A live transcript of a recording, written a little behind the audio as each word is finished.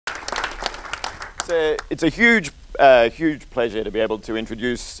it's a huge pleasure to be able to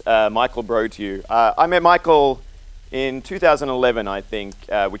introduce Micahel Brough to you. I met Micahel in 2011, I think,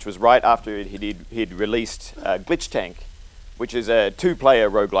 which was right after he'd released Glitch Tank, which is a two-player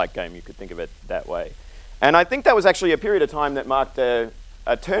roguelike game. You could think of it that way. And I think that was actually a period of time that marked a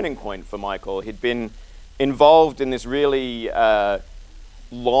turning point for Micahel. He'd been involved in this really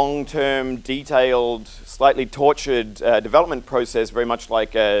long-term, detailed, slightly tortured development process, very much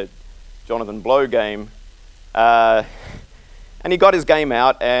like a Jonathan Blow game. And he got his game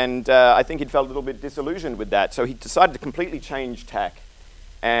out, and I think he'd felt a little bit disillusioned with that. So he decided to completely change tack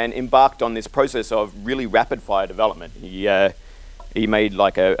and embarked on this process of really rapid-fire development. He made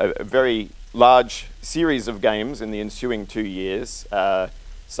like a very large series of games in the ensuing 2 years,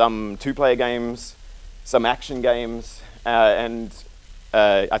 some two-player games, some action games, and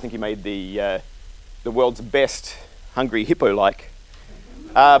I think he made the world's best Hungry Hippo-like.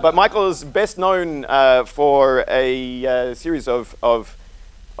 But Micahel is best known for a series of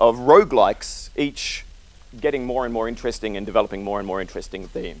roguelikes, each getting more and more interesting and developing more and more interesting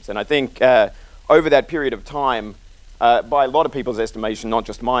themes. And I think over that period of time, by a lot of people's estimation, not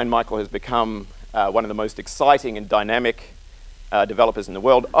just mine, Micahel has become one of the most exciting and dynamic developers in the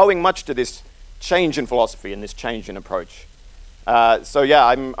world, owing much to this change in philosophy and this change in approach. So yeah,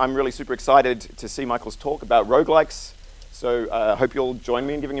 I'm really super excited to see Micahel's talk about roguelikes. So I hope you'll join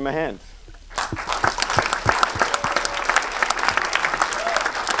me in giving him a hand.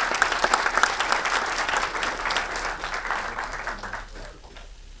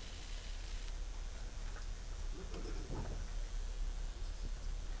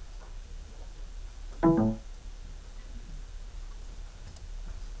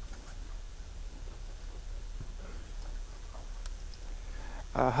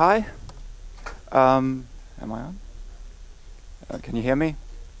 Hi. Am I on? Can you hear me?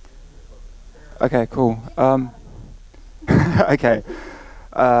 Okay, cool. Okay.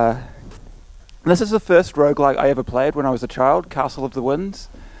 This is the first roguelike I ever played when I was a child, Castle of the Winds,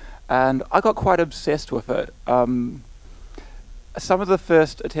 and I got quite obsessed with it. Some of the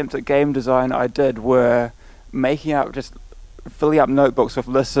first attempts at game design I did were just filling up notebooks with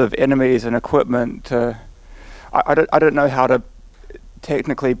lists of enemies and equipment. I don't know how to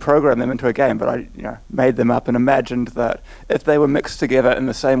technically program them into a game, but I made them up and imagined that if they were mixed together in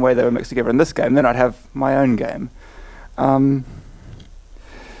the same way they were mixed together in this game, then I'd have my own game.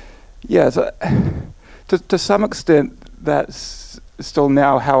 Yeah, so to some extent, that's still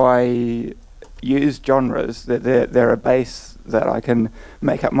now how I use genres. They're a base that I can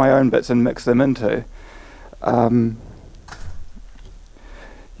make up my own bits and mix them into.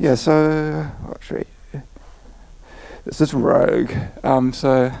 Yeah, so this is Rogue.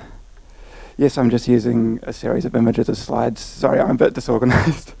 So yes, I'm just using a series of images as slides. Sorry, I'm a bit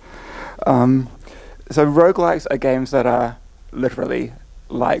disorganized. So roguelikes are games that are literally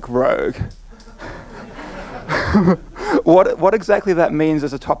like Rogue. What exactly that means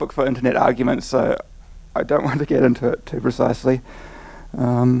is a topic for internet arguments, so I don't want to get into it too precisely.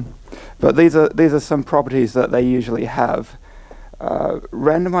 But these are some properties that they usually have.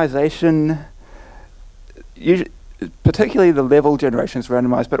 Randomization, particularly the level generation is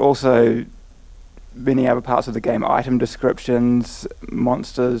randomized, but also many other parts of the game, item descriptions,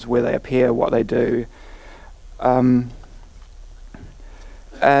 monsters, where they appear, what they do. And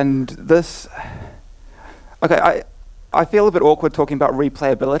this, okay, I feel a bit awkward talking about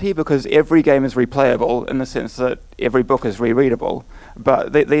replayability because every game is replayable in the sense that every book is rereadable,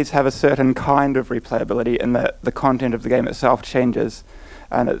 but these have a certain kind of replayability in that the content of the game itself changes,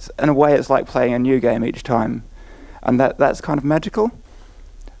 and it's in a way it's like playing a new game each time. And that's kind of magical.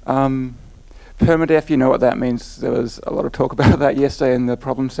 Permadeath, you know what that means. There was a lot of talk about that yesterday in the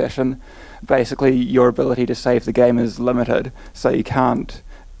problem session. Basically, your ability to save the game is limited, so you can't.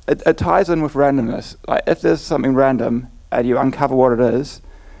 It ties in with randomness. Like if there's something random and you uncover what it is,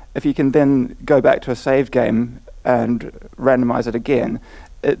 if you can then go back to a saved game and randomize it again,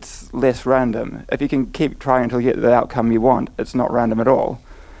 it's less random. If you can keep trying until you get the outcome you want, it's not random at all.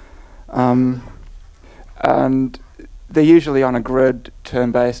 And they're usually on a grid,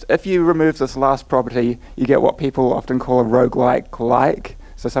 turn-based. If you remove this last property, you get what people often call a roguelike-like.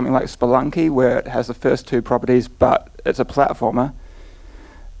 So something like Spelunky, where it has the first two properties, but it's a platformer.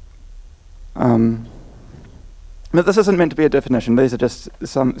 But this isn't meant to be a definition. These are just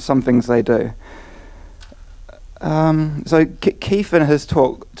some things they do. So Keith in his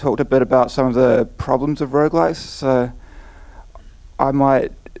talk talked a bit about some of the problems of roguelikes. So I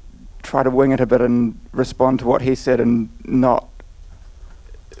might try to wing it a bit and respond to what he said and not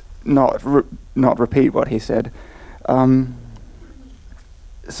repeat what he said.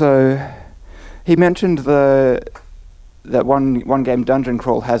 So he mentioned that one game, Dungeon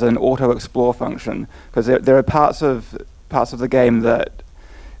Crawl, has an auto explore function, because there are parts of the game that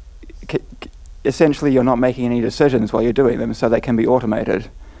essentially you're not making any decisions while you're doing them, so they can be automated.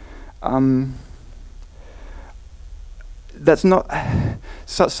 That's not.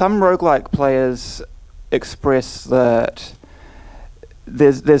 Some roguelike players express that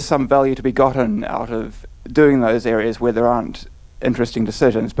there's some value to be gotten out of doing those areas where there aren't interesting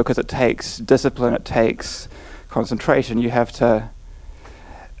decisions, because it takes discipline, it takes concentration. You have to.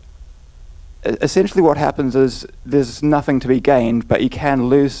 Essentially what happens is there's nothing to be gained, but you can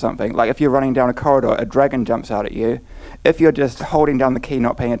lose something. Like if you're running down a corridor, a dragon jumps out at you. If you're just holding down the key,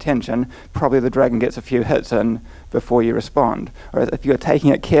 not paying attention, probably the dragon gets a few hits in before you respond. Whereas if you're taking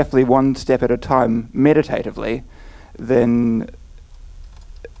it carefully, one step at a time, meditatively, then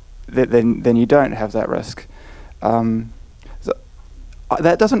you don't have that risk. That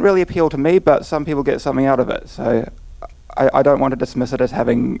doesn't really appeal to me, but some people get something out of it. So I don't want to dismiss it as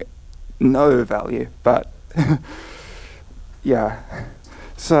having no value, but yeah.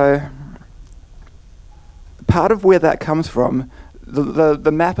 So part of where that comes from,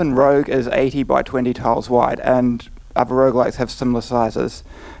 the map in Rogue is 80 by 20 tiles wide, and other roguelikes have similar sizes.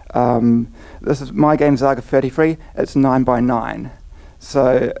 This is my game, Zaga 33. It's 9 by 9.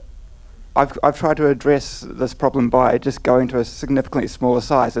 So I've tried to address this problem by just going to a significantly smaller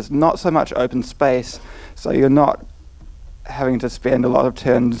size. It's not so much open space, so you're not having to spend a lot of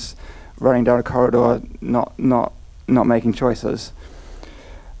turns running down a corridor, not making choices.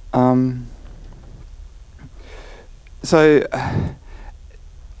 So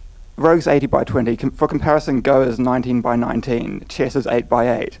Rogue's 80 by 20. For comparison, Go is 19 by 19. Chess is 8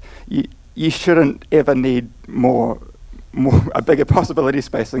 by 8. You shouldn't ever need a bigger possibility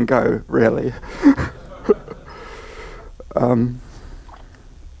space than Go, really.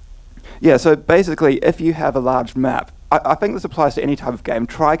 Yeah, so basically, if you have a large map, I think this applies to any type of game.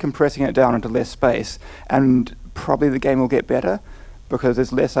 Try compressing it down into less space, and probably the game will get better, because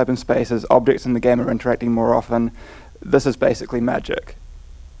there's less open spaces, objects in the game are interacting more often. This is basically magic.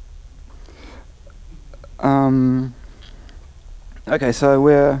 Okay, so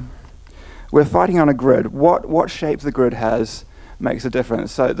we're fighting on a grid. What shape the grid has makes a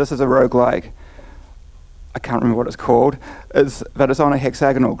difference. So this is a roguelike. I can't remember what it's called, but it's on a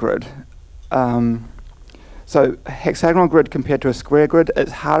hexagonal grid. So hexagonal grid compared to a square grid,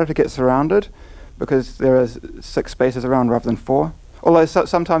 it's harder to get surrounded because there are 6 spaces around rather than 4. Although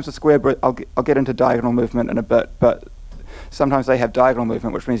sometimes the square grid, I'll get into diagonal movement in a bit, but sometimes they have diagonal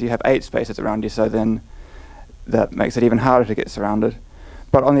movement, which means you have 8 spaces around you, so then that makes it even harder to get surrounded.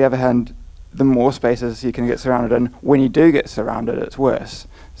 But on the other hand, the more spaces you can get surrounded in, when you do get surrounded, it's worse.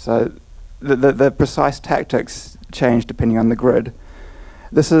 So the precise tactics change depending on the grid.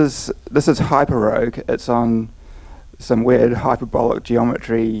 This is Hyper Rogue. It's on some weird hyperbolic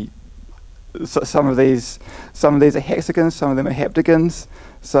geometry. So some of these are hexagons, some of them are heptagons.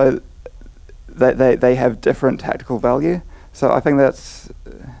 So they have different tactical value. So I think that's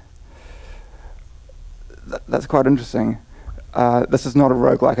quite interesting. This is not a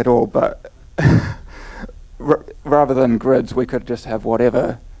roguelike at all, but rather than grids, we could just have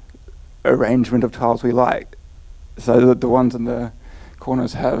whatever arrangement of tiles we like. So the ones in the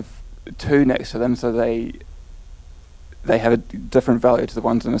corners have 2 next to them, so they have a different value to the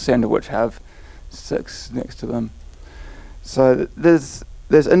ones in the center, which have 6 next to them. So there's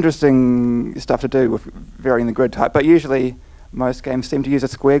interesting stuff to do with varying the grid type, but usually most games seem to use a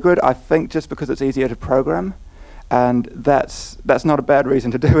square grid, I think just because it's easier to program, and that's not a bad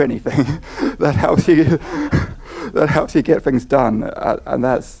reason to do anything. That helps you get things done, and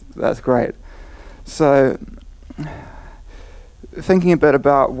that's great. So thinking a bit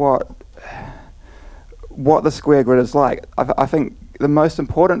about what the square grid is like, I think the most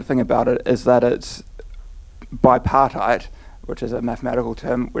important thing about it is that it's bipartite, which is a mathematical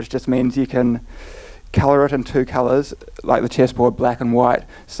term, which just means you can color it in 2 colors, like the chessboard, black and white,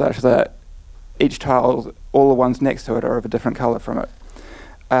 such that each tile, all the ones next to it, are of a different color from it.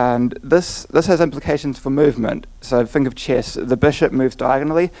 And this has implications for movement. So think of chess. The bishop moves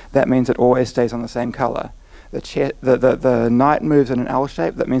diagonally. That means it always stays on the same color. The knight moves in an L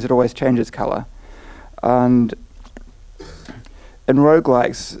shape. That means it always changes color. And in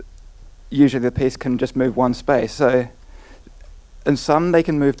roguelikes, usually the piece can just move 1 space. So in some, they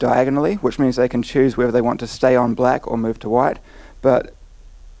can move diagonally, which means they can choose whether they want to stay on black or move to white. But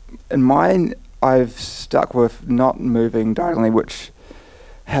in mine, I've stuck with not moving diagonally, which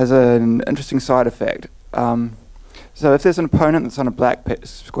has an interesting side effect. So if there's an opponent that's on a black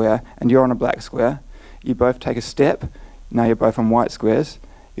square and you're on a black square, you both take a step. Now you're both on white squares.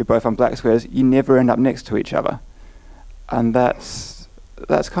 you're both on black squares, you never end up next to each other. And that's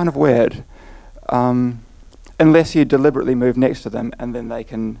kind of weird. Unless you deliberately move next to them and then they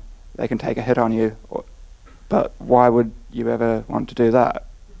can take a hit on you. But why would you ever want to do that?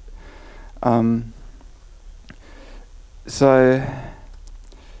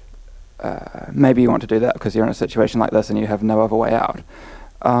 Maybe you want to do that because you're in a situation like this and you have no other way out.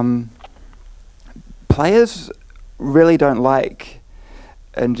 Players really don't like,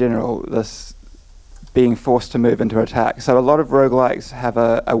 in general, this being forced to move into attack. So a lot of roguelikes have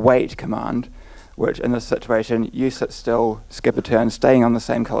a wait command, which in this situation, you sit still, skip a turn, staying on the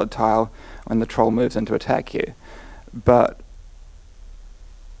same coloured tile when the troll moves in to attack you. But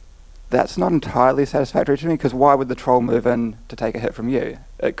that's not entirely satisfactory to me, because why would the troll move in to take a hit from you?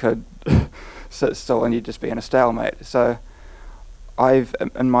 It could sit still and you'd just be in a stalemate. So I've,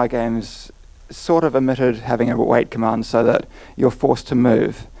 in my games, sort of omitted having a wait command so that you're forced to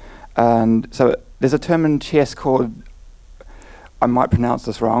move. And so there's a term in chess called, I might pronounce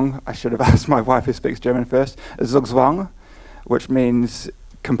this wrong, I should have asked my wife who speaks German first, Zugzwang, which means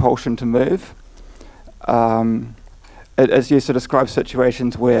compulsion to move. It is used to describe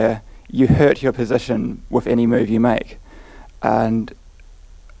situations where you hurt your position with any move you make. And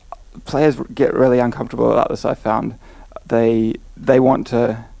players get really uncomfortable about this, I found. They want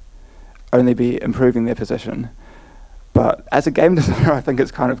to only be improving their position. But as a game designer, I think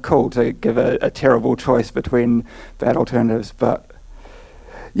it's kind of cool to give a terrible choice between bad alternatives. But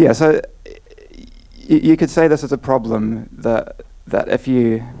yeah, so you could say this is a problem, that if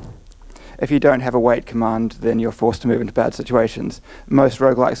you don't have a wait command, then you're forced to move into bad situations. Most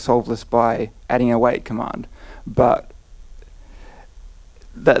roguelikes solve this by adding a wait command. But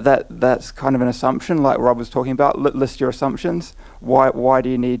that's kind of an assumption, like Rob was talking about. List your assumptions. Why do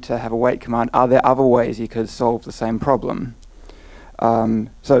you need to have a wait command? Are there other ways you could solve the same problem?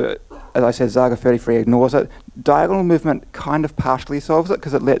 So, as I said, Zaga 33 ignores it. Diagonal movement kind of partially solves it,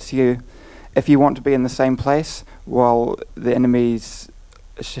 because it lets you, if you want to be in the same place while the enemies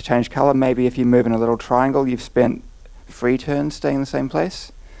change colour, maybe if you move in a little triangle, you've spent 3 turns staying in the same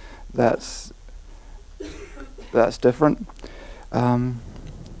place. That's different.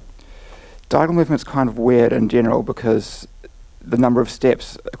 Diagonal movement's kind of weird in general, because the number of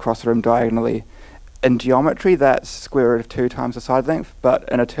steps across the room diagonally, in geometry that's square root of 2 times the side length, but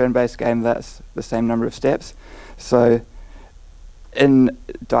in a turn-based game that's the same number of steps. So in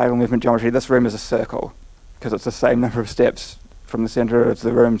diagonal movement geometry, this room is a circle, because it's the same number of steps from the centre of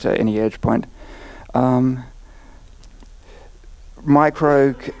the room to any edge point.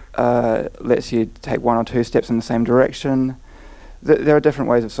 Micro lets you take 1 or 2 steps in the same direction. There are different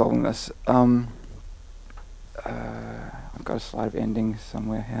ways of solving this. I've got a slide of ending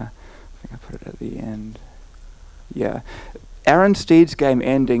somewhere here. I think I put it at the end. Yeah. Aaron Steed's game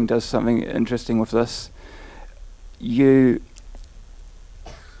Ending does something interesting with this. Because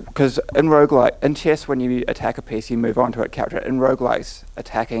in roguelike, in chess, when you attack a piece, you move on to it, capture it. In roguelikes,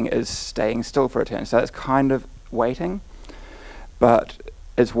 attacking is staying still for a turn. So it's kind of waiting, but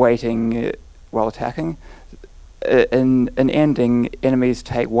it's waiting while attacking. In Ending, enemies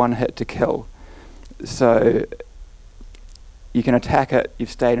take 1 hit to kill. So you can attack it, you've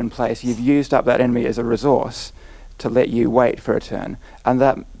stayed in place, you've used up that enemy as a resource to let you wait for a turn.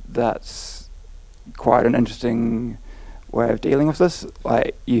 And that's quite an interesting way of dealing with this.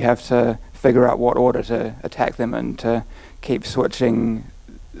 Like, you have to figure out what order to attack them and to keep switching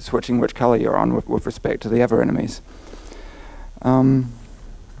which colour you're on with respect to the other enemies. Where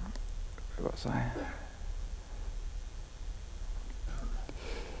was I?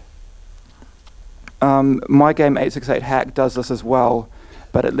 My game 868 Hack does this as well,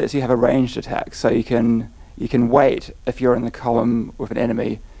 but it lets you have a ranged attack. So you can wait if you're in the column with an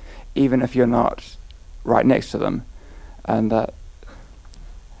enemy, even if you're not right next to them, and that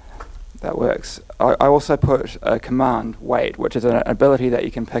works. I also put a command, wait, which is an ability that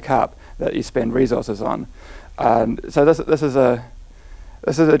you can pick up that you spend resources on. So this is a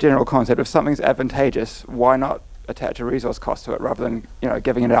general concept. If something's advantageous, why not attach a resource cost to it rather than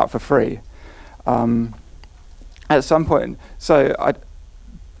giving it out for free? At some point,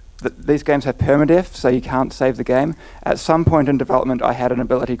 these games have permadeath, so you can't save the game. At some point in development, I had an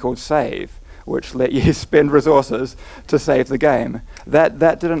ability called save, which let you spend resources to save the game. That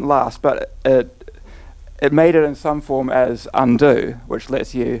didn't last, but it made it in some form as undo, which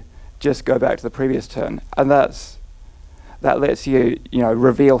lets you just go back to the previous turn, and that lets you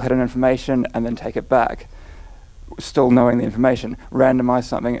reveal hidden information and then take it back, still knowing the information. Randomize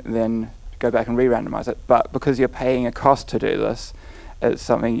something, then go back and re-randomize it. But because you're paying a cost to do this, it's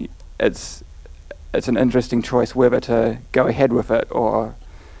an interesting choice whether to go ahead with it or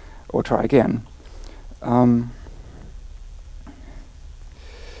or try again.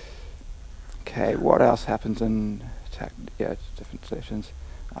 Okay, what else happens in different sessions?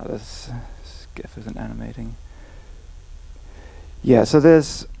 This GIF isn't animating. Yeah, so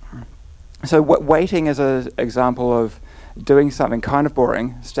waiting is an example of doing something kind of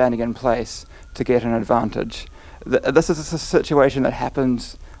boring, standing in place to get an advantage. This is a situation that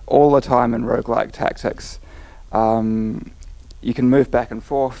happens all the time in roguelike tactics. You can move back and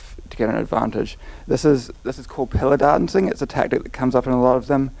forth to get an advantage. This is called pillar dancing. It's a tactic that comes up in a lot of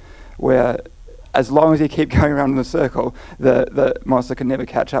them, where as long as you keep going around in a circle, the monster can never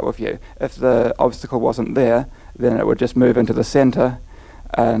catch up with you. If the obstacle wasn't there, then it would just move into the center,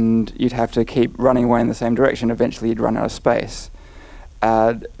 and you'd have to keep running away in the same direction. Eventually, you'd run out of space.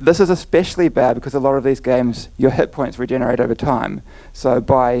 This is especially bad because a lot of these games, your hit points regenerate over time. So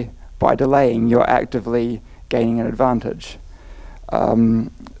by delaying, you're actively gaining an advantage.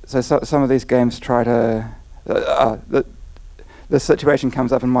 So some of these games try to... This situation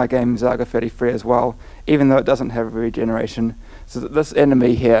comes up in my game, Zaga 33, as well, even though it doesn't have regeneration. So that this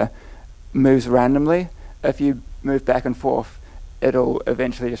enemy here moves randomly. If you move back and forth, it'll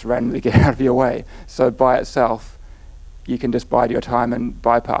eventually just randomly get out of your way. So by itself, you can just bide your time and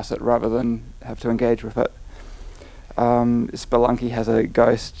bypass it rather than have to engage with it. Spelunky has a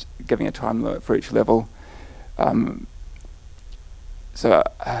ghost giving a time limit for each level.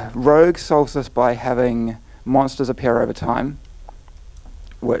 Rogue solves this by having monsters appear over time,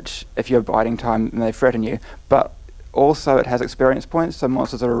 which, if you're biding time, then they threaten you. But also it has experience points, so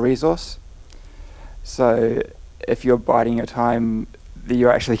monsters are a resource. So if you're biding your time,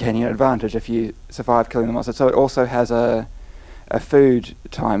 you're actually gaining an advantage if you survive killing the monster. So it also has a food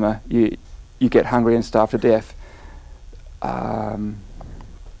timer. You get hungry and starve to death.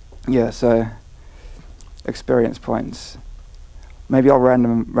 So experience points. Maybe I'll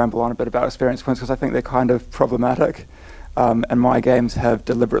ramble on a bit about experience points because I think they're kind of problematic. And my games have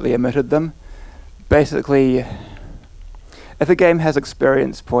deliberately omitted them. Basically, if a game has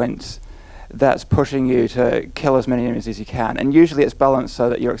experience points, that's pushing you to kill as many enemies as you can. And usually it's balanced so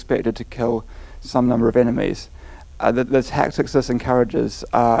that you're expected to kill some number of enemies. The tactics this encourages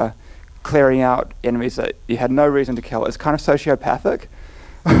are clearing out enemies that you had no reason to kill. It's kind of sociopathic.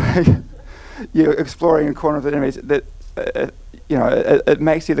 You're exploring a corner of the enemies. It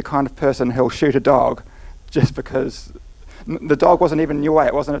makes you the kind of person who'll shoot a dog just because the dog wasn't even in your way,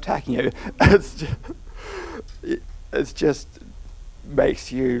 it wasn't attacking you. It's just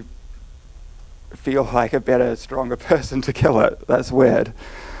makes you feel like a better, stronger person to kill it. That's weird.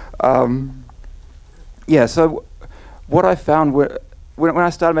 So what I found when I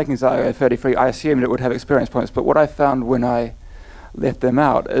started making Zaga 33, I assumed it would have experience points, but what I found when I left them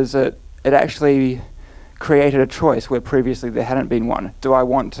out is that it actually created a choice where previously there hadn't been one. Do I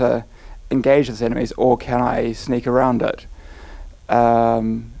want to engage with enemies, or can I sneak around it?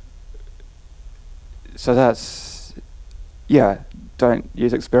 So that's, don't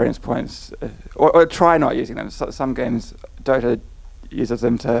use experience points, or try not using them. So some games, Dota uses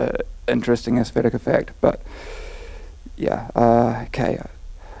them to interesting aesthetic effect, but okay.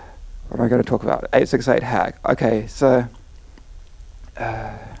 What am I going to talk about? 868 hack. Okay, so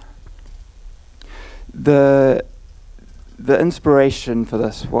the inspiration for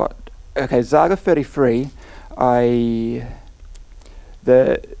this, Zaga 33,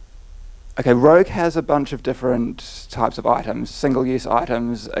 Rogue has a bunch of different types of items, single-use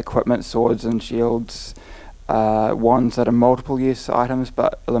items, equipment, swords and shields, ones that are multiple-use items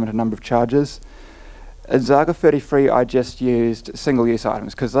but a limited number of charges. In Zaga 33, I just used single-use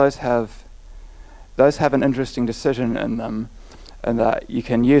items because those have an interesting decision in them, and that you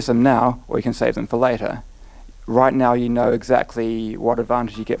can use them now or you can save them for later. Right now, you know exactly what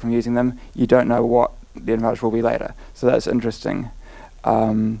advantage you get from using them. You don't know what the advantage will be later. So that's interesting.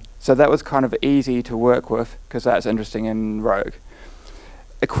 So that was kind of easy to work with because that's interesting in Rogue.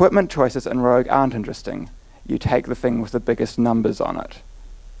 Equipment choices in Rogue aren't interesting. You take the thing with the biggest numbers on it.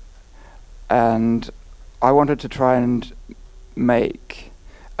 And I wanted to try and make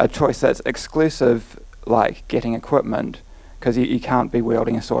a choice that's exclusive, like getting equipment, because you can't be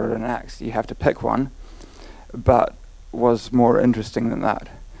wielding a sword or an axe. You have to pick one, but was more interesting than that.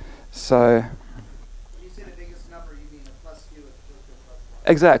 So... When you say the biggest number, you mean a +2 as opposed to a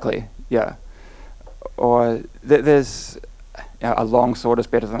 +1? Exactly, yeah. Or there's a long sword is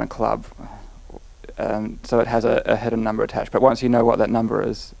better than a club. So it has a hidden number attached. But once you know what that number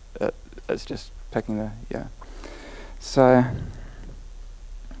is, it's just picking the, So...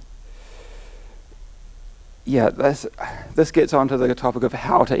 this gets onto the topic of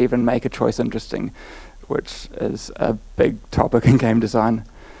how to even make a choice interesting, which is a big topic in game design.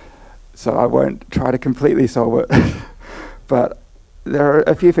 so I won't try to completely solve it. But there are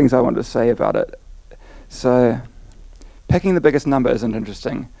a few things I want to say about it. So picking the biggest number isn't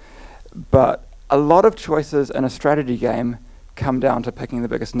interesting, but a lot of choices in a strategy game come down to picking the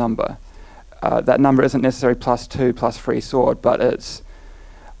biggest number. That number isn't necessarily +2, +3 sword, but it's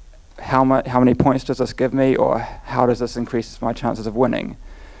how many points does this give me, or how does this increase my chances of winning?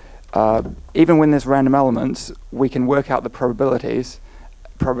 Even when there's random elements, we can work out the probabilities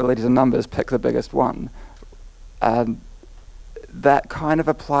and numbers, pick the biggest one. That kind of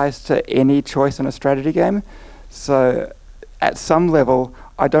applies to any choice in a strategy game. So at some level,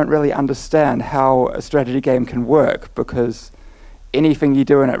 I don't really understand how a strategy game can work, because anything you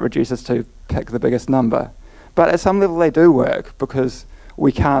do in it reduces to pick the biggest number. But at some level they do work, because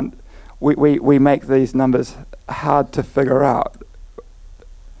we make these numbers hard to figure out.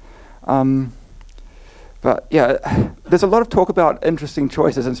 But yeah, there's a lot of talk about interesting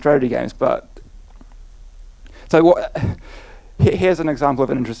choices in strategy games, but so here's an example of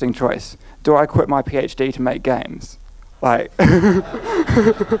an interesting choice. Do I quit my PhD to make games? Like,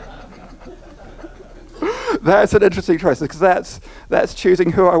 that's an interesting choice, because that's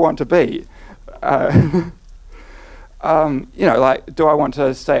choosing who I want to be. Like, do I want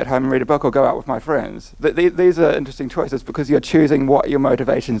to stay at home and read a book or go out with my friends? These are interesting choices because you're choosing what your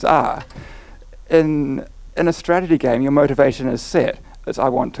motivations are. In a strategy game, your motivation is set. It's I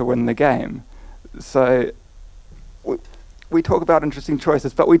want to win the game. So we talk about interesting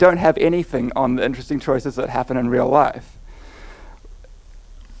choices, but we don't have anything on the interesting choices that happen in real life.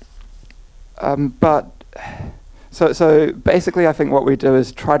 So basically, I think what we do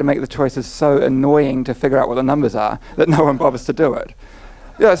is try to make the choices so annoying to figure out what the numbers are that no one bothers to do it.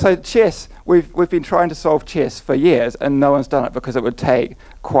 Yeah, so chess, we've been trying to solve chess for years, and no one's done it because it would take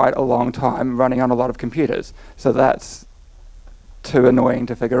quite a long time running on a lot of computers. So that's too annoying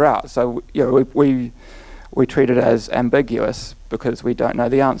to figure out. So we treat it as ambiguous because we don't know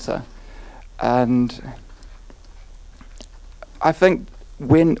the answer. And I think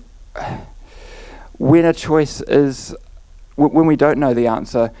when a choice is, when we don't know the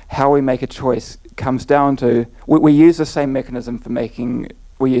answer, how we make a choice comes down to, we use the same mechanism for making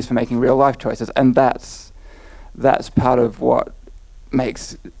real life choices, and that's part of what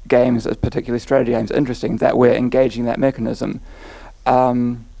makes games, particularly strategy games, interesting, that we're engaging that mechanism.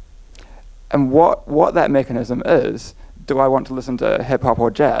 And what that mechanism is, do I want to listen to hip hop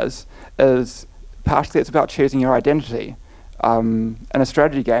or jazz, is partially it's about choosing your identity. In a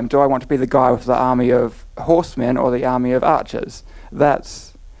strategy game, do I want to be the guy with the army of horsemen or the army of archers?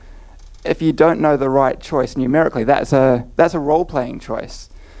 That's, if you don't know the right choice numerically, that's a role-playing choice.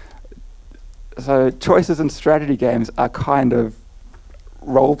 So choices in strategy games are kind of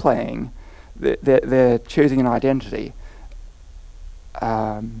role-playing. They're choosing an identity.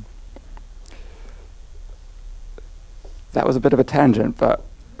 That was a bit of a tangent, but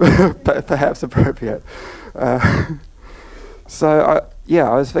perhaps appropriate. So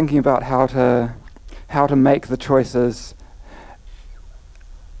I was thinking about how to make the choices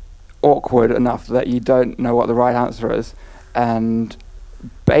awkward enough that you don't know what the right answer is, and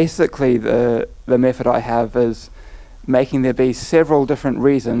basically the method I have is making there be several different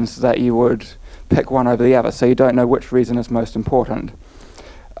reasons that you would pick one over the other, so you don't know which reason is most important.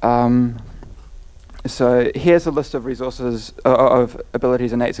 So here's a list of resources of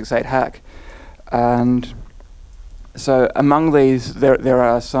abilities in 868 Hack, and so among these there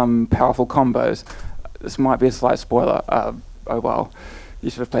are some powerful combos. This might be a slight spoiler. Oh well, you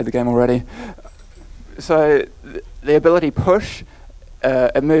should have played the game already. So the ability Push,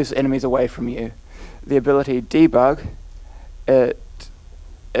 it moves enemies away from you. The ability Debug, it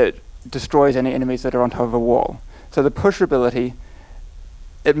destroys any enemies that are on top of a wall. So the Push ability,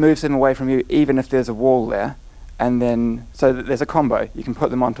 it moves them away from you even if there's a wall there, and then so there's a combo. You can put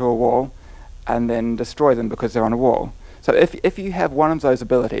them onto a wall and then destroy them because they're on a wall. So if you have one of those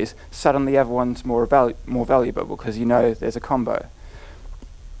abilities, suddenly everyone's more valuable because you know there's a combo.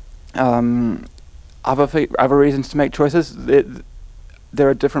 Other reasons to make choices, there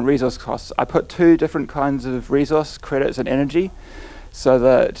are different resource costs. I put 2 different kinds of resource, credits and energy, so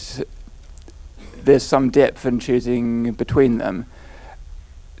that there's some depth in choosing between them.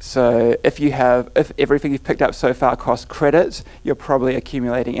 So if everything you've picked up so far costs credits, you're probably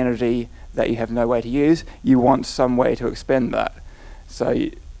accumulating energy that you have no way to use. You want some way to expend that. So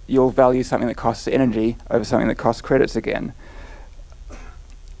you'll value something that costs energy over something that costs credits again.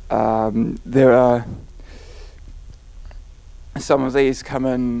 There are some of these come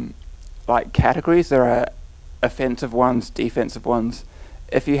in like categories. There are offensive ones, defensive ones.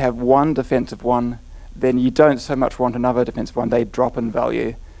 If you have one defensive one, then you don't so much want another defensive one. They drop in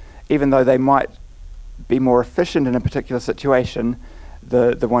value. even though they might be more efficient in a particular situation,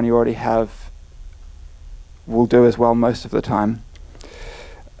 the one you already have will do as well most of the time.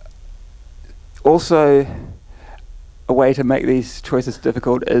 Also, a way to make these choices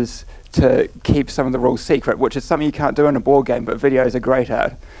difficult is to keep some of the rules secret, which is something you can't do in a board game, but videos are great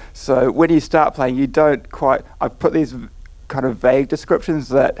at. So when you start playing, you don't quite... I've put these kind of vague descriptions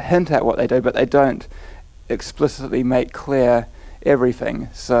that hint at what they do, but they don't explicitly make clear everything.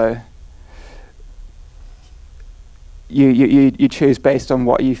 So you choose based on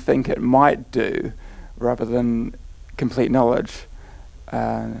what you think it might do, rather than complete knowledge,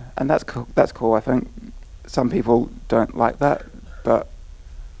 and that's cool. That's cool. I think some people don't like that, but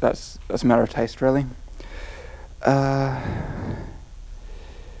that's a matter of taste, really. Yeah,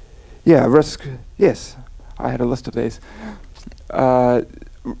 risk. Yes, I had a list of these. So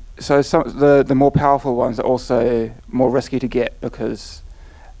the more powerful ones are also more risky to get, because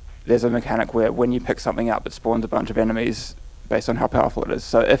there's a mechanic where when you pick something up, it spawns a bunch of enemies based on how powerful it is.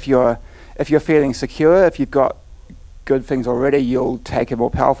 So if you're feeling secure, if you've got good things already, you'll take a more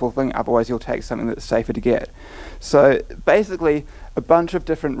powerful thing. Otherwise, you'll take something that's safer to get. So basically, a bunch of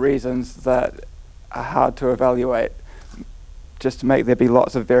different reasons that are hard to evaluate, just to make there be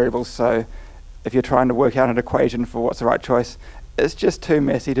lots of variables. So if you're trying to work out an equation for what's the right choice, it's just too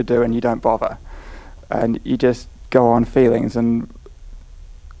messy to do, and you don't bother. And you just go on feelings and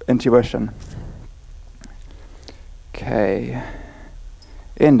intuition. Okay.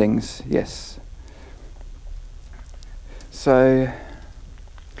 Endings, yes. So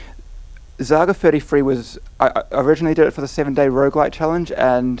Zaga 33 was... I originally did it for the 7-day roguelike challenge,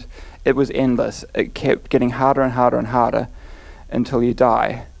 and it was endless. It kept getting harder and harder and harder until you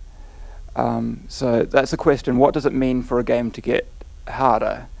die. So that's the question. What does it mean for a game to get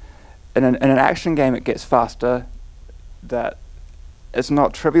harder? In an action game, it gets faster. That it's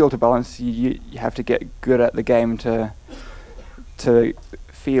not trivial to balance. You have to get good at the game to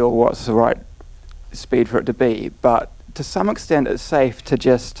feel what's the right speed for it to be. But to some extent, it's safe to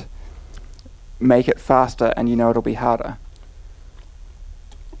just make it faster, and you know it'll be harder.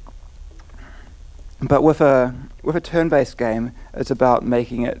 But with a turn-based game, it's about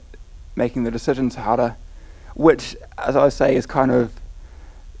making the decisions harder, which, as I say, is kind of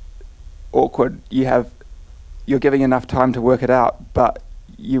awkward. You're giving enough time to work it out, but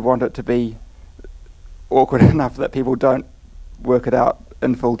you want it to be awkward enough that people don't work it out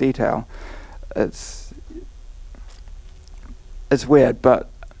in full detail. It's weird, but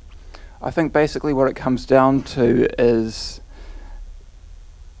I think basically what it comes down to is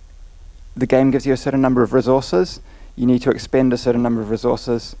the game gives you a certain number of resources. You need to expend a certain number of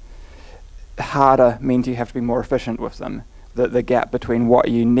resources. Harder means you have to be more efficient with them. The gap between what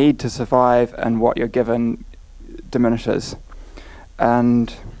you need to survive and what you're given diminishes.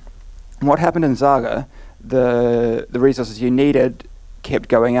 And what happened in Zaga, the resources you needed kept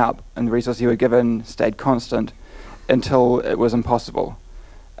going up, and the resources you were given stayed constant until it was impossible.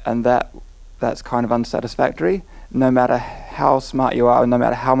 And that's kind of unsatisfactory. No matter how smart you are, no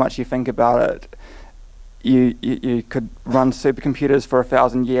matter how much you think about it, you could run supercomputers for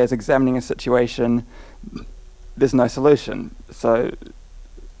 1,000 years examining a situation. There's no solution, so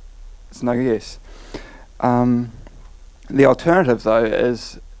it's no use. The alternative, though,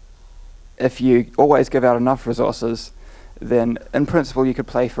 is if you always give out enough resources, then in principle you could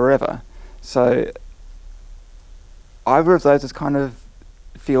play forever. So either of those is kind of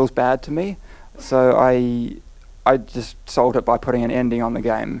feels bad to me. So I just solved it by putting an ending on the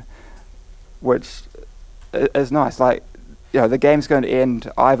game, which is nice. Like, you know, the game's going to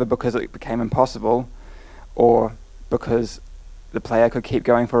end either because it became impossible, or because the player could keep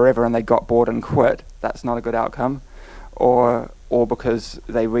going forever and they got bored and quit. That's not a good outcome. Or because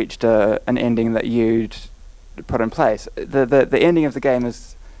they reached an ending that you'd put in place. The ending of the game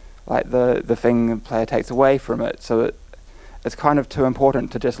is like the thing the player takes away from it. So it's kind of too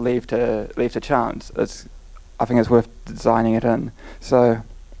important to just leave to chance. I think it's worth designing it in. So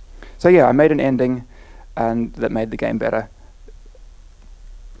yeah, I made an ending, and that made the game better.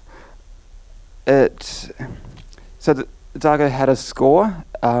 Zaga had a score.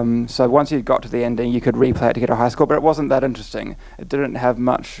 So once you got to the ending, you could replay it to get a high score, but it wasn't that interesting. It didn't have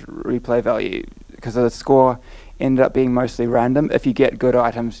much replay value because the score ended up being mostly random. If you get good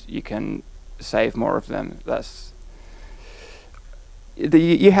items, you can save more of them.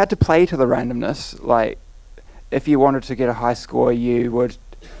 You had to play to the randomness. Like, if you wanted to get a high score, you would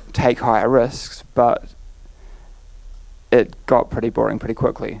take higher risks, but it got pretty boring pretty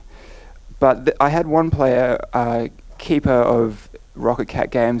quickly. But I had one player, keeper of Rocket Cat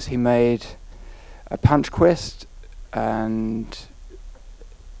Games. He made a punch quest and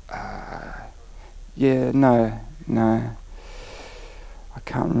Yeah, no. I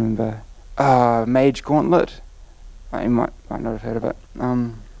can't remember. Mage Gauntlet. You might not have heard of it.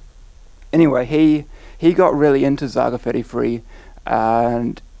 Anyway, he got really into Zaga 33,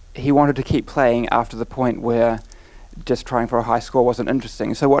 and he wanted to keep playing after the point where just trying for a high score wasn't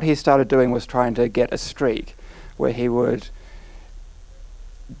interesting. So what he started doing was trying to get a streak where he would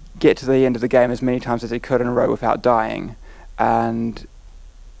get to the end of the game as many times as he could in a row without dying. And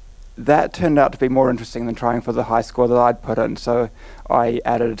that turned out to be more interesting than trying for the high score that I'd put in. So I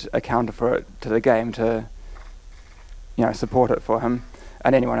added a counter for it to the game to, support it for him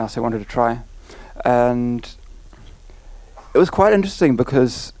and anyone else who wanted to try. And it was quite interesting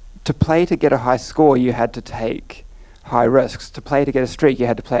because to play to get a high score, you had to take high risks. To play to get a streak, you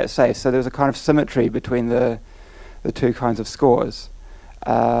had to play it safe. So there was a kind of symmetry between the two kinds of scores.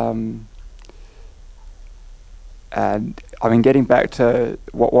 And I mean, getting back to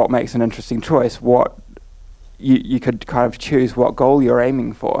what makes an interesting choice, what you could kind of choose what goal you're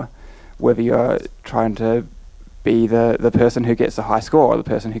aiming for, whether you're trying to be the person who gets a high score or the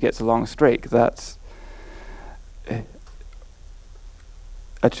person who gets a long streak. That's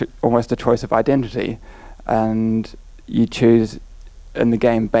almost a choice of identity, and you choose in the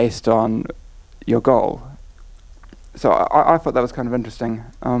game based on your goal. So I thought that was kind of interesting.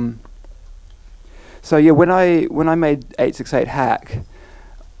 So yeah, when I made 868 Hack,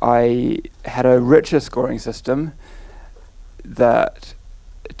 I had a richer scoring system that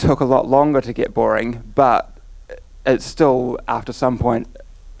took a lot longer to get boring, but it still, after some point,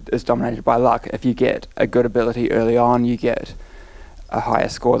 is dominated by luck. If you get a good ability early on, you get a higher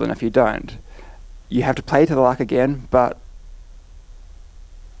score than if you don't. You have to play to the luck again, but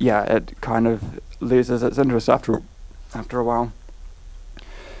yeah, it kind of loses its interest after a while.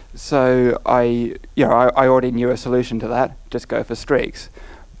 So I already knew a solution to that, just go for streaks.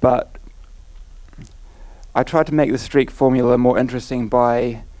 But I tried to make the streak formula more interesting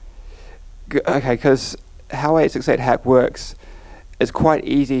by, because how 868 Hack works is quite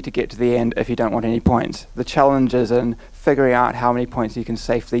easy to get to the end if you don't want any points. The challenge is in figuring out how many points you can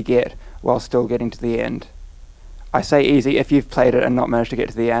safely get while still getting to the end. I say easy. If you've played it and not managed to get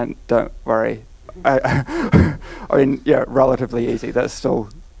to the end, don't worry. I mean, yeah, relatively easy. That's still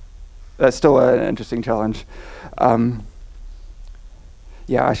an interesting challenge.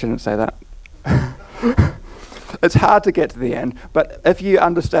 Yeah, I shouldn't say that. It's hard to get to the end, but if you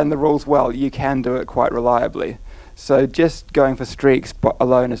understand the rules well, you can do it quite reliably. So just going for streaks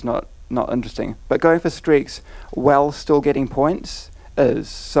alone is not interesting. But going for streaks while still getting points is.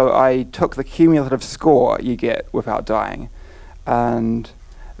 So I took the cumulative score you get without dying, and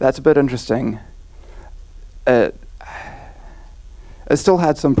that's a bit interesting. It still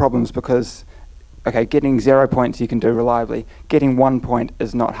had some problems because, getting 0 points you can do reliably. Getting 1 point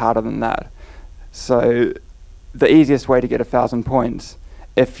is not harder than that. So the easiest way to get 1,000 points,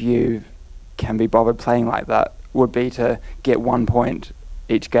 if you can be bothered playing like that, would be to get 1 point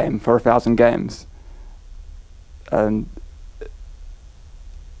each game for 1,000 games. And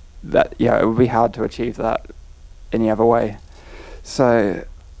that, it would be hard to achieve that any other way. So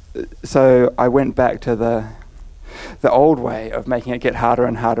I went back to the old way of making it get harder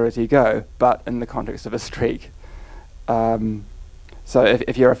and harder as you go, but in the context of a streak. So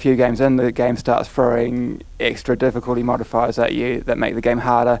if you're a few games in, the game starts throwing extra difficulty modifiers at you that make the game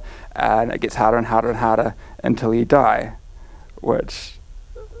harder, and it gets harder and harder and harder until you die, which,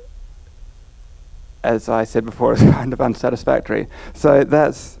 as I said before, is kind of unsatisfactory. So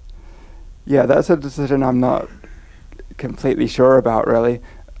that's a decision I'm not completely sure about, really.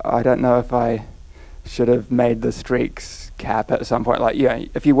 I don't know if I should have made the streaks cap at some point. Like,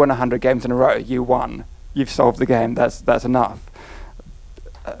 if you win 100 games in a row, you won. You've solved the game. That's enough.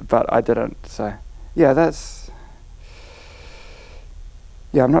 But I didn't. So,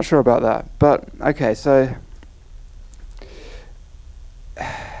 I'm not sure about that. But okay, so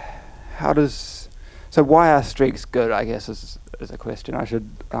why are streaks good? I guess is a question I should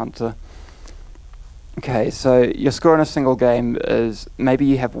answer. Okay, so your score in a single game is maybe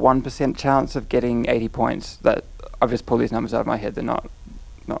you have 1% chance of getting 80 points. That I've just pulled these numbers out of my head. They're not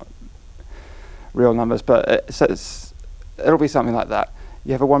real numbers, but it'll be something like that.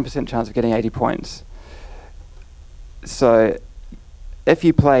 You have a 1% chance of getting 80 points. So if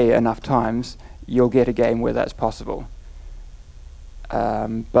you play enough times, you'll get a game where that's possible.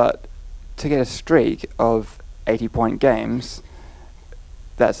 But to get a streak of 80-point games,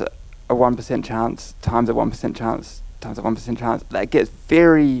 that's a 1% chance times a 1% chance times a 1% chance. That gets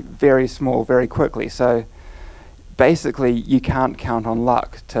very, very small very quickly. So basically, you can't count on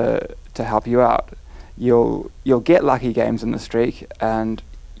luck to help you out. You'll get lucky games in the streak, and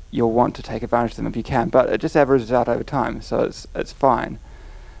you'll want to take advantage of them if you can, but it just averages out over time, so it's fine.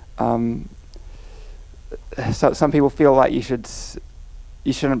 So some people feel like you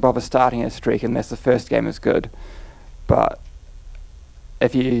shouldn't bother starting a streak unless the first game is good, but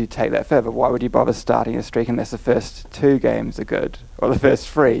if you take that further, why would you bother starting a streak unless the first 2 games are good, or the first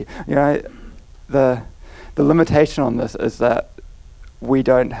 3? You know, the limitation on this is that we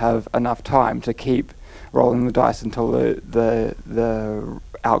don't have enough time to keep rolling the dice until the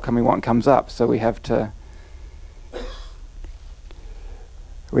outcome we want comes up. So we have to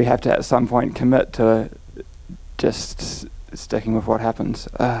at some point commit to just sticking with what happens.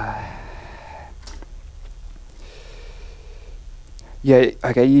 Yeah,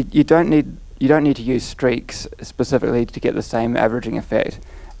 okay. You don't need to use streaks specifically to get the same averaging effect.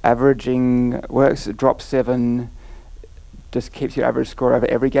 Averaging works. Drop 7 just keeps your average score over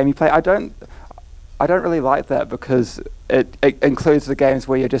every game you play. I don't really like that because it includes the games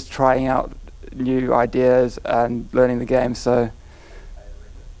where you're just trying out new ideas and learning the game. So,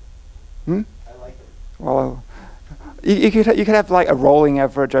 I like it. Well, you could have like a rolling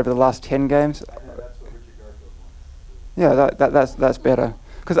average over the last 10 games. I know that's what Richard Garfield wants. Yeah, that's better.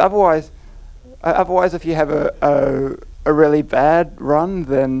 Because otherwise, if you have a really bad run,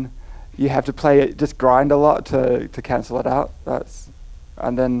 then you have to play it, just grind a lot to cancel it out.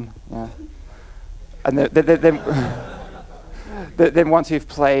 And then then once you've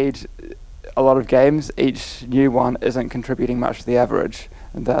played a lot of games, each new one isn't contributing much to the average,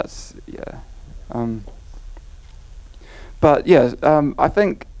 and that's But yeah, I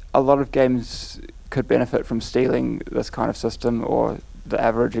think a lot of games could benefit from stealing this kind of system or the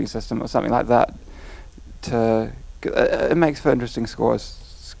averaging system or something like that. It makes for interesting score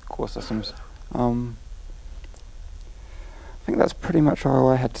systems. I think that's pretty much all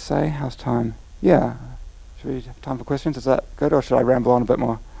I had to say. How's time? Yeah. Should we have time for questions? Is that good, or should I ramble on a bit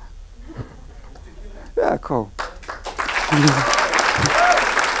more? Yeah, cool.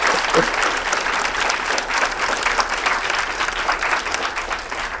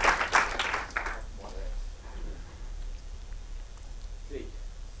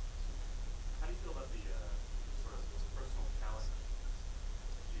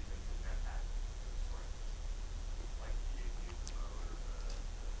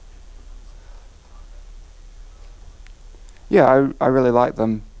 Yeah, I really like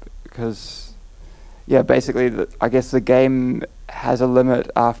them because, yeah, basically, I guess the game has a limit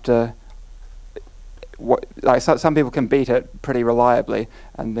after some people can beat it pretty reliably,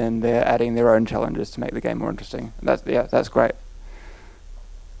 and then they're adding their own challenges to make the game more interesting. That's great.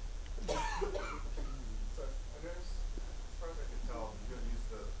 So, I noticed, as far as I can tell, you're going to use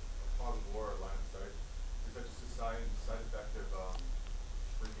the fog of war line of sight. Is that just a side effect of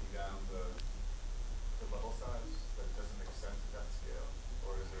shrinking down the level size that doesn't make sense at that scale,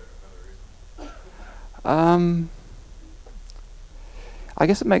 or is there another reason? I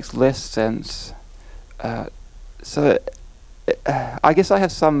guess it makes less sense. I guess I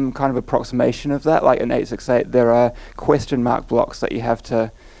have some kind of approximation of that. Like in 868, there are question mark blocks that you have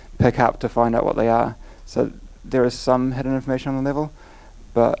to pick up to find out what they are. So there is some hidden information on the level,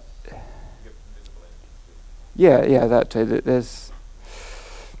 but yeah, that too. There's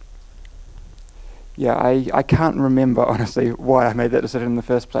I can't remember honestly why I made that decision in the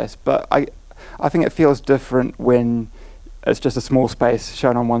first place, but I think it feels different when it's just a small space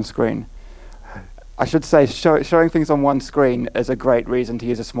shown on one screen. I should say showing things on one screen is a great reason to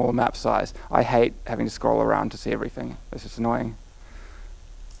use a smaller map size. I hate having to scroll around to see everything. It's just annoying.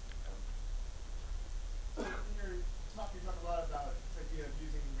 In your talk, you talk a lot about this idea of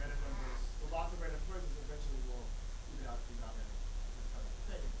using random numbers. So lots of random choices eventually will even out to be not random. Kind of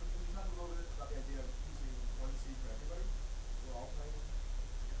thing. But can you talk a little bit about the idea of using one seed for everybody? We're all playing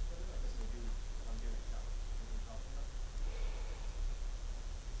against each other. I guess we'll do one game at a time.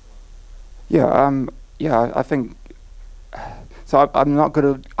 Yeah, I think so. I'm not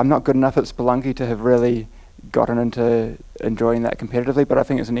good enough at Spelunky to have really gotten into enjoying that competitively, but I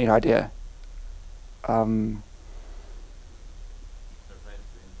think it's a neat idea. I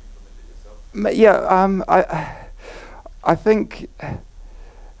think.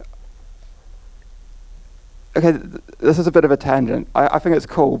 Okay, this is a bit of a tangent. I think it's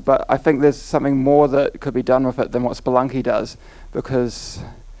cool, but I think there's something more that could be done with it than what Spelunky does, because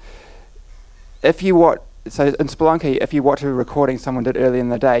in Spelunky, if you watch a recording someone did early in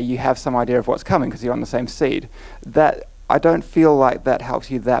the day, you have some idea of what's coming because you're on the same seed. That I don't feel like that helps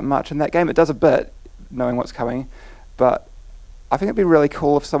you that much in that game. It does a bit, knowing what's coming, but I think it'd be really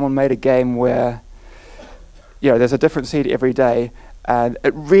cool if someone made a game where, there's a different seed every day, and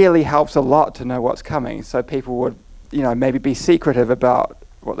it really helps a lot to know what's coming. So people would, maybe be secretive about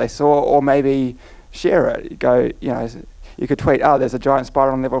what they saw, or maybe share it. You go, you could tweet, "Oh, there's a giant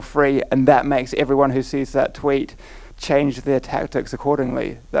spider on level 3," and that makes everyone who sees that tweet change their tactics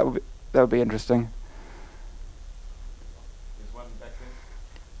accordingly. That would be interesting. There's one back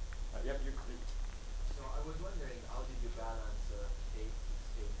there. Yep, you. So I was wondering, how did you balance hate,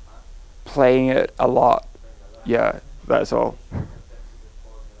 Playing it a lot. Yeah, that's all.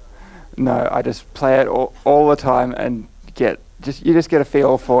 No, I just play it all the time and you just get a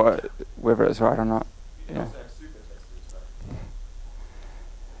feel for whether it's right or not. Yeah.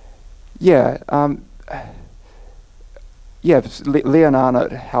 Yeah, Leon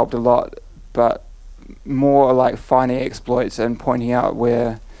Arnott helped a lot, but more like finding exploits and pointing out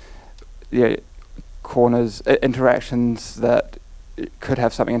where corners, interactions that could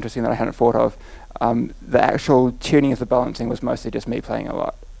have something interesting that I hadn't thought of. The actual tuning of the balancing was mostly just me playing a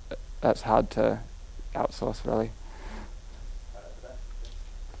lot. That's hard to outsource, really.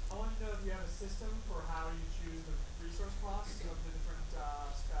 I want to know if you have a system for how you choose the resource costs of the different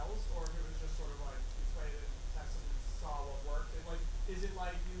spells, or if it was just sort of like you played it, tested it, saw what worked. Is it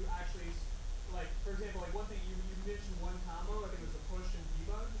like you actually, like, for example, like one thing you mentioned one combo, I think it was the push and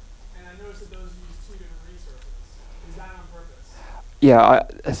debug, and I noticed that those use 2 different resources. Is that on purpose? Yeah,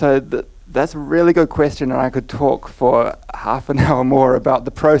 that's a really good question, and I could talk for half an hour more about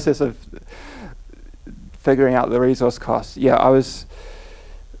the process of figuring out the resource costs. Yeah,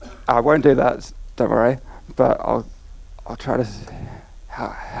 I won't do that, don't worry, but I'll try to.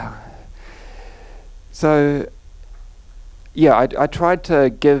 So, yeah, I tried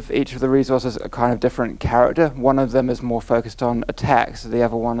to give each of the resources a kind of different character. One of them is more focused on attacks, the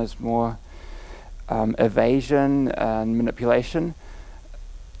other one is more evasion and manipulation.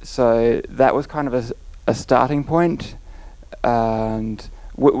 So that was kind of a starting point, and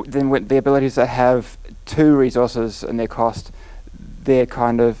then with the abilities that have 2 resources in their cost, they're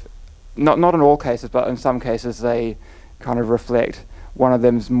kind of, not in all cases, but in some cases they kind of reflect. One of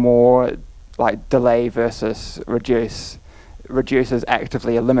them's more like delay versus reduce. Reduce is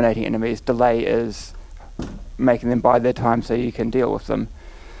actively eliminating enemies. Delay is making them bide their time so you can deal with them.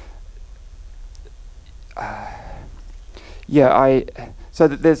 So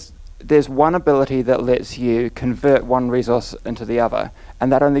that there's one ability that lets you convert one resource into the other,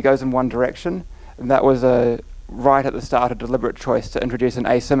 and that only goes in one direction. And that was right at the start a deliberate choice to introduce an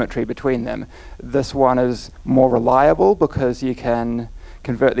asymmetry between them. This one is more reliable because you can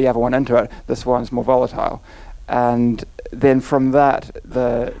convert the other one into it. This one's more volatile, and then from that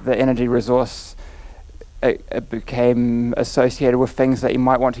the energy resource it became associated with things that you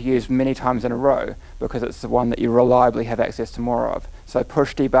might want to use many times in a row because it's the one that you reliably have access to more of. So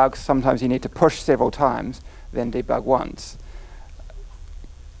push debug, sometimes you need to push several times, then debug once.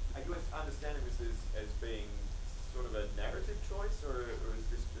 Are you understanding this as being sort of a narrative choice, or is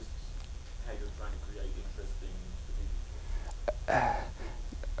this just how you're trying to create interesting strategic choices?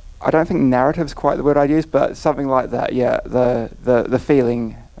 I don't think narrative's quite the word I'd use, but something like that, yeah, the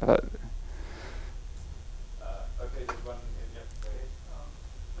feeling of it. Okay, there's one in there.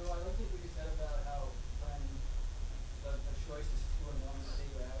 So I like what you said about how when the choice is too unknown to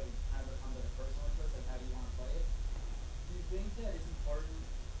figure out, it kind of becomes a personal choice, like how you want to play it. Do you think that it's important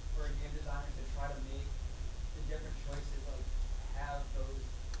for a game designer to try to make the different choices like have those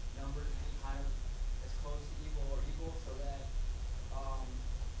numbers be kind of as close to equal so that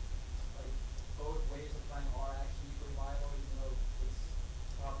like both ways of playing are actually equally viable, even though it's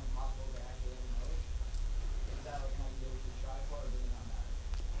probably impossible to actually ever know it? Is that like an idea we should try for, or does it not matter?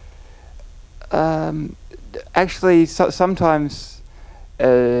 Actually, sometimes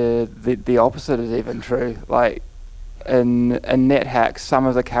the opposite is even true. Like in NetHack, some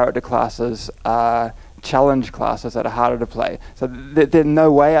of the character classes are challenge classes that are harder to play. So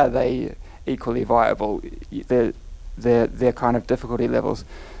no way are they equally viable. They're kind of difficulty levels.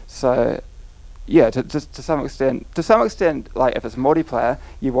 So yeah, to some extent, like if it's multiplayer,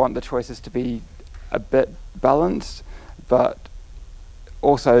 you want the choices to be a bit balanced, but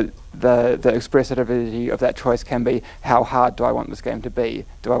also the expressivity of that choice can be, how hard do I want this game to be?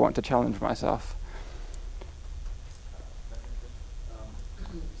 Do I want to challenge myself?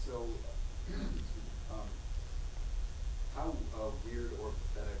 How weird or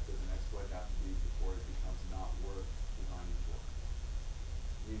pathetic does an exploit have to be before it becomes not worth designing for?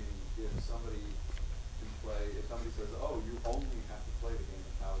 Meaning, if somebody says, "Oh, you only have to play the game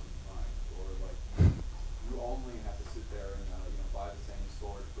 1,000 times," or like, "You only have to sit there and buy the same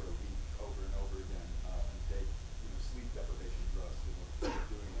sword for a week over and over again and take sleep deprivation drugs in order to keep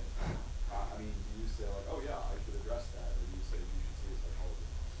doing it." I mean, do you say like, "Oh yeah, I should address that," or do you say you should see a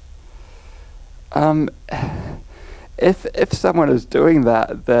psychologist? if someone is doing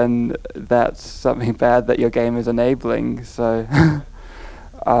that, then that's something bad that your game is enabling. So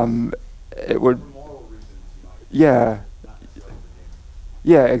it would. For moral reasons, you might. Yeah. Not necessarily for gaming.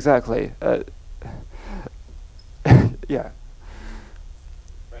 Yeah. Exactly. Yeah.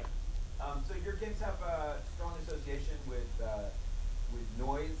 Right. So your games have a strong association with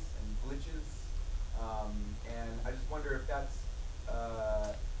noise and glitches, and I just wonder if that's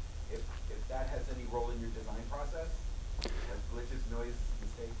if that has any role in your design process, like glitches, noise,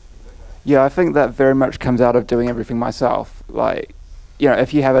 mistakes, things like that. Yeah, I think that very much comes out of doing everything myself. Like, you know,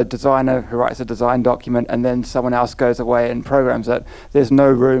 if you have a designer who writes a design document and then someone else goes away and programs it, there's no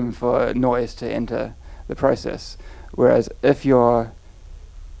room for noise to enter the process. Whereas if you're,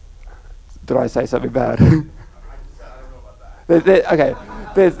 did I say something bad? I don't know about that. Okay,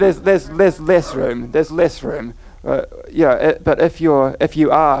 there's less room. There's less room. But if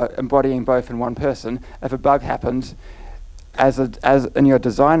you are embodying both in one person, if a bug happens, as in your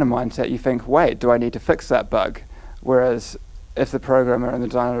designer mindset, you think, wait, do I need to fix that bug? Whereas if the programmer and the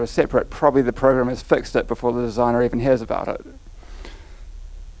designer are separate, probably the programmer has fixed it before the designer even hears about it.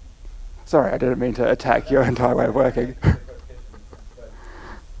 Sorry, I didn't mean to attack your entire way of working.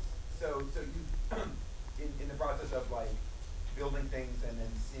 So you, in the process of like building things and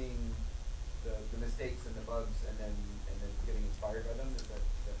then seeing the mistakes and the bugs and then getting inspired by them, is that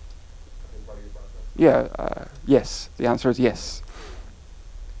a big part of your process? Yeah, yes. The answer is yes.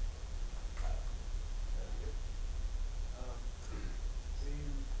 So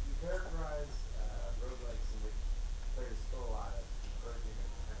you characterize roguelikes in which players still a lot of encouraging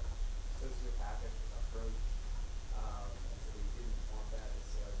and kind of sociopathic approach, and so you didn't want that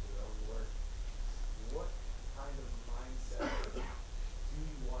necessarily to their own work. What kind of mindset do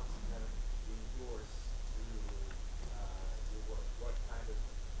you want to kind of endorse through your work? What kind of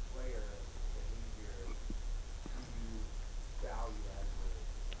player behavior do you value as a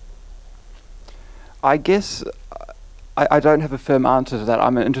designer? I guess I don't have a firm answer to that.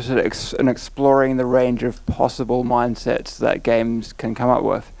 I'm interested in exploring the range of possible mindsets that games can come up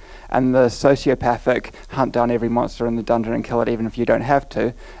with. And the sociopathic hunt down every monster in the dungeon and kill it even if you don't have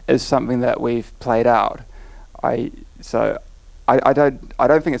to is something that we've played out. I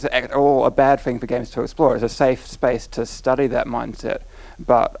don't think it's at all a bad thing for games to explore. It's a safe space to study that mindset.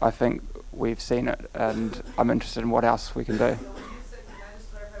 But I think we've seen it, and I'm interested in what else we can do. So when you say, can I just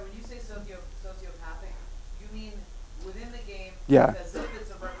clarify, when you say sociopathic, you mean within the game, Yeah. as if it's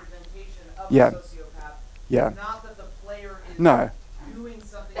a representation of Yeah. a sociopath, Yeah. not that the player is No. doing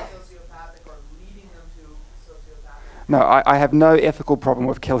something sociopathic or leading them to sociopathic. No, I have no ethical problem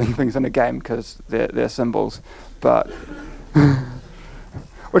with killing things in a game because they're symbols, but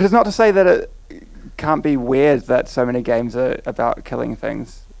which is not to say that it can't be weird that so many games are about killing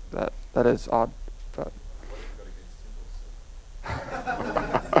things. That is odd, but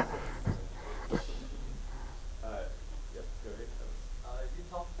You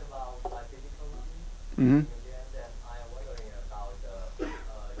talked about like difficulty mhm. and I am wondering about the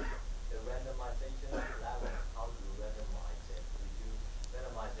randomization level. How do you randomize it? Do you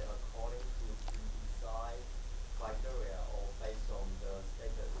randomize it according to pre-decided criteria or based on the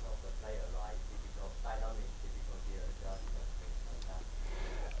status of the player, like dynamic difficulty adjustment, things like that?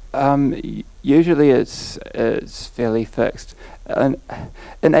 Usually it's fairly fixed. And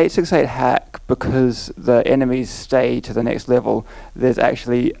in 868 hack, because the enemies stay to the next level, there's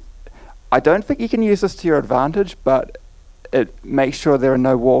actually, I don't think you can use this to your advantage, but it makes sure there are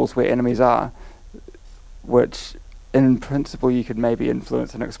no walls where enemies are, which in principle you could maybe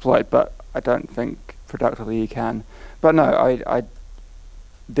influence and exploit, but I don't think productively you can. But no,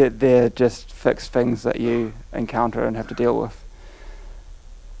 they're just fixed things that you encounter and have to deal with.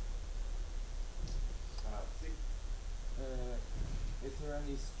 Is there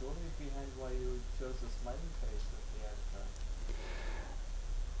any story behind why you chose a smiley face as the avatar?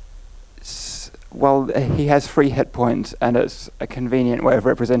 Well, he has 3 hit points, and it's a convenient way of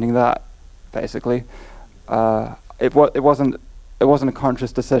representing that, basically. It wasn't a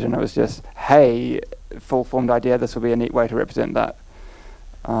conscious decision. It was just, hey, full-formed idea. This would be a neat way to represent that.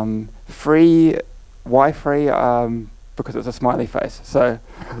 Free, why free? Because it's a smiley face. So.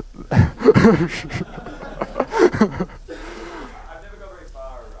 I've never got very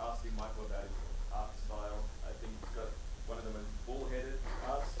far asking Michael about his art style. I think he's got one of the most bull-headed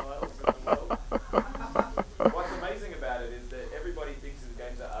art styles in the world. What's amazing about it is that everybody thinks his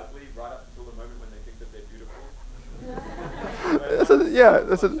games are ugly right up until the moment when they think that they're beautiful.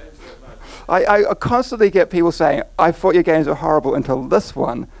 I constantly get people saying, I thought your games were horrible until this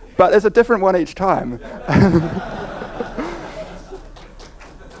one, but there's a different one each time. How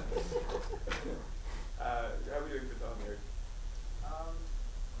are we doing for time?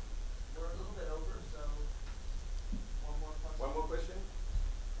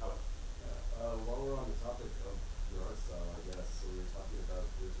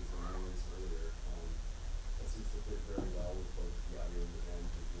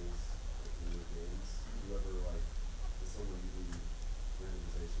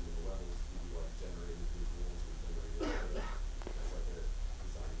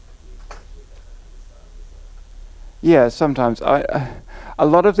 Yeah, sometimes. A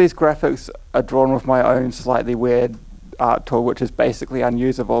lot of these graphics are drawn with my own slightly weird art tool, which is basically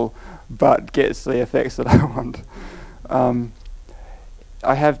unusable, but gets the effects that I want.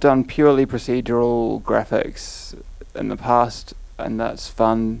 I have done purely procedural graphics in the past, and that's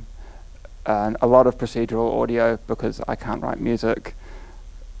fun. And a lot of procedural audio because I can't write music.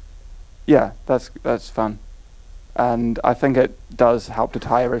 Yeah, that's fun. And I think it does help to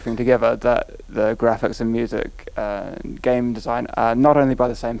tie everything together, that the graphics and music and game design are not only by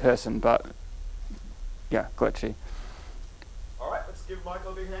the same person, but yeah, glitchy. All right, let's give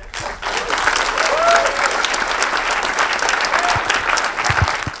Michael a big hand.